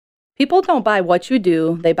People don't buy what you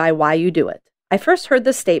do, they buy why you do it. I first heard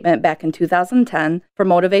this statement back in 2010 from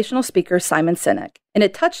motivational speaker Simon Sinek, and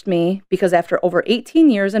it touched me because after over 18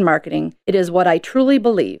 years in marketing, it is what I truly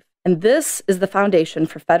believe, and this is the foundation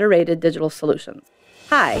for Federated Digital Solutions.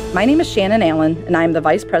 Hi, my name is Shannon Allen, and I am the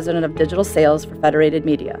Vice President of Digital Sales for Federated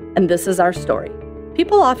Media, and this is our story.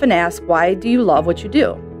 People often ask, why do you love what you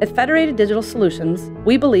do? At Federated Digital Solutions,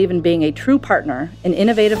 we believe in being a true partner and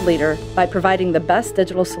innovative leader by providing the best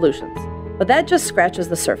digital solutions. But that just scratches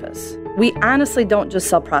the surface. We honestly don't just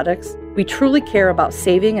sell products. We truly care about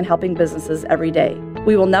saving and helping businesses every day.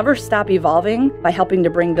 We will never stop evolving by helping to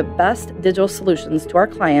bring the best digital solutions to our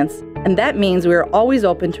clients, and that means we are always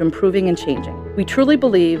open to improving and changing. We truly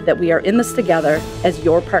believe that we are in this together as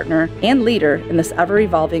your partner and leader in this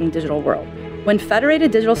ever-evolving digital world. When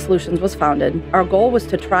Federated Digital Solutions was founded, our goal was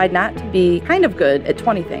to try not to be kind of good at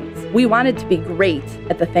 20 things. We wanted to be great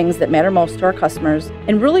at the things that matter most to our customers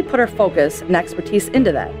and really put our focus and expertise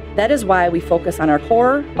into that. That is why we focus on our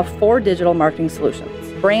core of 4 digital marketing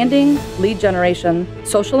solutions: branding, lead generation,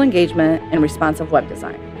 social engagement, and responsive web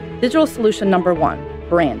design. Digital solution number 1,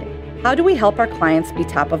 branding. How do we help our clients be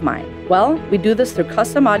top of mind? Well, we do this through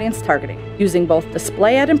custom audience targeting, using both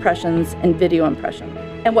display ad impressions and video impressions.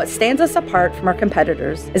 And what stands us apart from our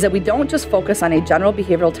competitors is that we don't just focus on a general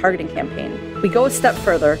behavioral targeting campaign. We go a step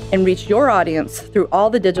further and reach your audience through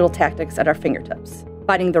all the digital tactics at our fingertips,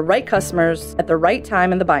 finding the right customers at the right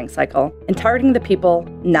time in the buying cycle and targeting the people,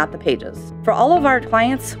 not the pages. For all of our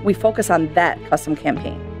clients, we focus on that custom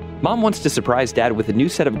campaign. Mom wants to surprise Dad with a new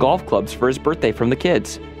set of golf clubs for his birthday from the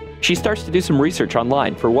kids. She starts to do some research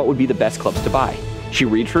online for what would be the best clubs to buy. She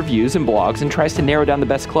reads reviews and blogs and tries to narrow down the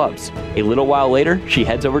best clubs. A little while later, she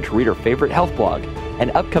heads over to read her favorite health blog,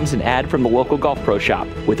 and up comes an ad from the local golf pro shop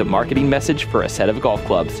with a marketing message for a set of golf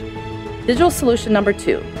clubs. Digital solution number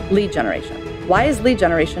 2, lead generation. Why is lead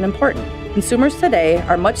generation important? Consumers today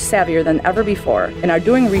are much savvier than ever before and are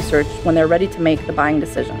doing research when they're ready to make the buying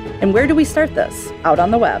decision. And where do we start this? Out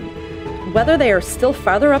on the web. Whether they are still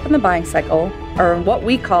farther up in the buying cycle or in what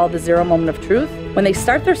we call the zero moment of truth, when they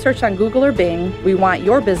start their search on Google or Bing, we want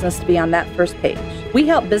your business to be on that first page. We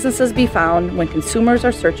help businesses be found when consumers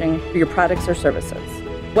are searching for your products or services.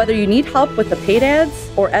 Whether you need help with the paid ads,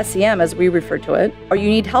 or SEM as we refer to it, or you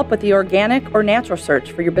need help with the organic or natural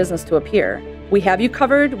search for your business to appear, we have you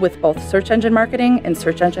covered with both search engine marketing and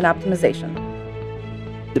search engine optimization.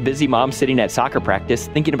 The busy mom sitting at soccer practice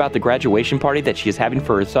thinking about the graduation party that she is having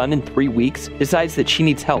for her son in 3 weeks decides that she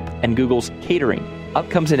needs help and Googles catering. Up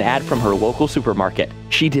comes an ad from her local supermarket.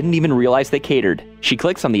 She didn't even realize they catered. She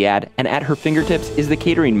clicks on the ad, and at her fingertips is the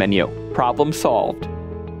catering menu. Problem solved.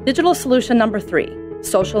 Digital solution number 3,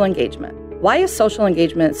 social engagement. Why is social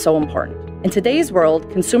engagement so important? In today's world,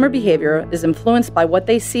 consumer behavior is influenced by what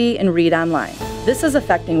they see and read online. This is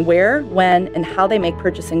affecting where, when, and how they make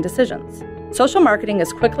purchasing decisions. Social marketing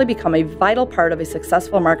has quickly become a vital part of a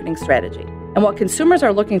successful marketing strategy. And what consumers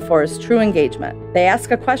are looking for is true engagement. They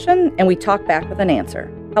ask a question and we talk back with an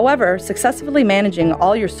answer. However, successfully managing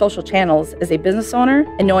all your social channels as a business owner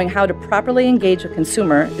and knowing how to properly engage a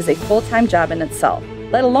consumer is a full-time job in itself.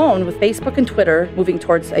 Let alone with Facebook and Twitter moving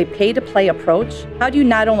towards a pay-to-play approach, how do you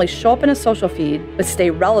not only show up in a social feed, but stay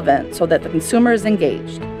relevant so that the consumer is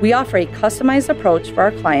engaged? We offer a customized approach for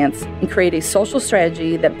our clients and create a social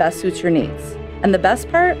strategy that best suits your needs. And the best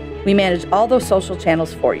part, we manage all those social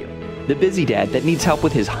channels for you. The busy dad that needs help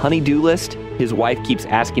with his honey-do list. His wife keeps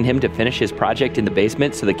asking him to finish his project in the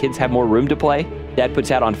basement so the kids have more room to play. Dad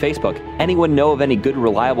puts out on Facebook, anyone know of any good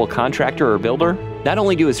reliable contractor or builder? Not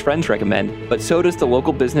only do his friends recommend, but so does the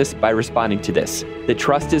local business by responding to this. The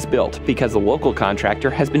trust is built because the local contractor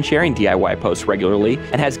has been sharing DIY posts regularly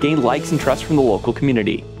and has gained likes and trust from the local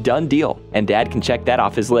community. Done deal, and Dad can check that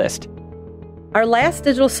off his list. Our last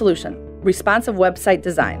digital solution, responsive website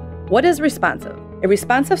design. What is responsive? A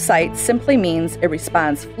responsive site simply means it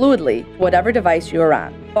responds fluidly to whatever device you are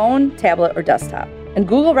on, phone, tablet, or desktop. And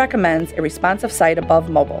Google recommends a responsive site above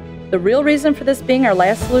mobile. The real reason for this being our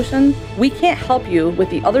last solution, we can't help you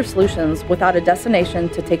with the other solutions without a destination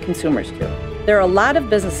to take consumers to. There are a lot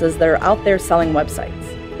of businesses that are out there selling websites.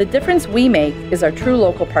 The difference we make is our true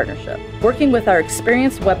local partnership, working with our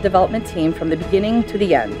experienced web development team from the beginning to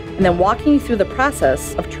the end, and then walking you through the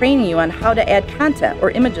process of training you on how to add content or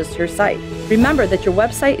images to your site. Remember that your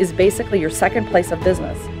website is basically your second place of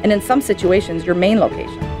business, and in some situations, your main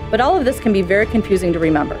location. But all of this can be very confusing to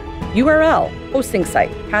remember. URL, hosting site,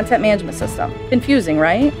 content management system. Confusing,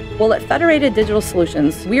 right? Well, at Federated Digital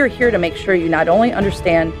Solutions, we are here to make sure you not only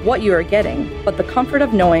understand what you are getting, but the comfort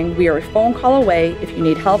of knowing we are a phone call away if you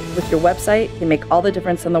need help with your website can make all the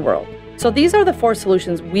difference in the world. So these are the 4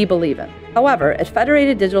 solutions we believe in. However, at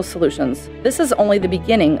Federated Digital Solutions, this is only the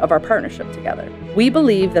beginning of our partnership together. We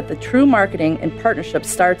believe that the true marketing and partnership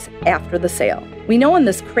starts after the sale. We know in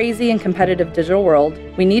this crazy and competitive digital world,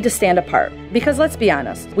 we need to stand apart. Because let's be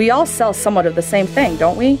honest, we all sell somewhat of the same thing,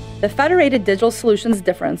 don't we? The Federated Digital Solutions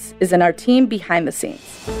difference is in our team behind the scenes.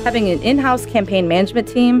 Having an in-house campaign management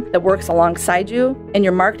team that works alongside you and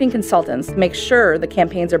your marketing consultants to make sure the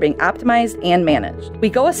campaigns are being optimized and managed. We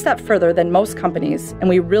go a step further than most companies, and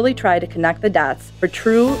we really try to connect the dots for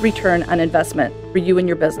true return on investment for you and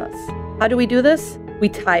your business. How do we do this? We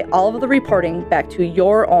tie all of the reporting back to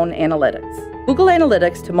your own analytics. Google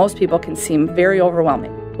Analytics to most people can seem very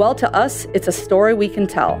overwhelming. Well, to us, it's a story we can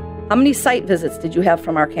tell. How many site visits did you have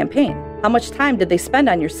from our campaign? How much time did they spend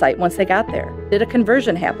on your site once they got there? Did a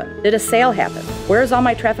conversion happen? Did a sale happen? Where is all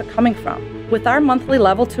my traffic coming from? With our monthly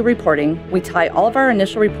Level 2 reporting, we tie all of our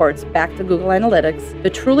initial reports back to Google Analytics to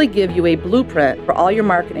truly give you a blueprint for all your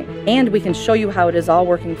marketing, and we can show you how it is all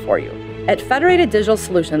working for you. At Federated Digital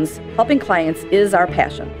Solutions, helping clients is our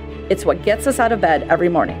passion. It's what gets us out of bed every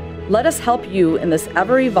morning. Let us help you in this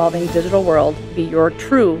ever-evolving digital world be your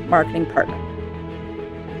true marketing partner.